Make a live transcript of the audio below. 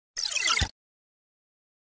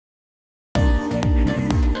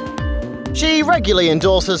She regularly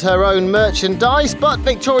endorses her own merchandise, but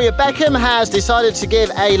Victoria Beckham has decided to give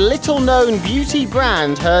a little-known beauty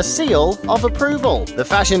brand her seal of approval. The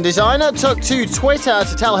fashion designer took to Twitter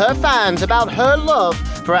to tell her fans about her love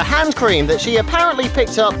for a hand cream that she apparently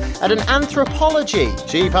picked up at an Anthropology.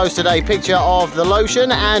 She posted a picture of the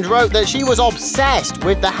lotion and wrote that she was obsessed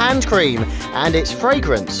with the hand cream and its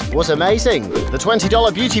fragrance was amazing. The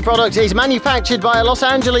 $20 beauty product is manufactured by a Los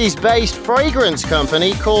Angeles-based fragrance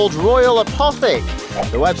company called Royal Apothic.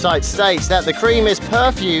 The website states that the cream is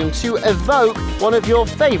perfumed to evoke one of your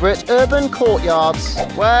favorite urban courtyards.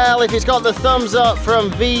 Well, if it's got the thumbs up from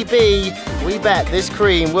VB, we bet this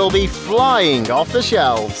cream will be flying off the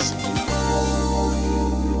shelves.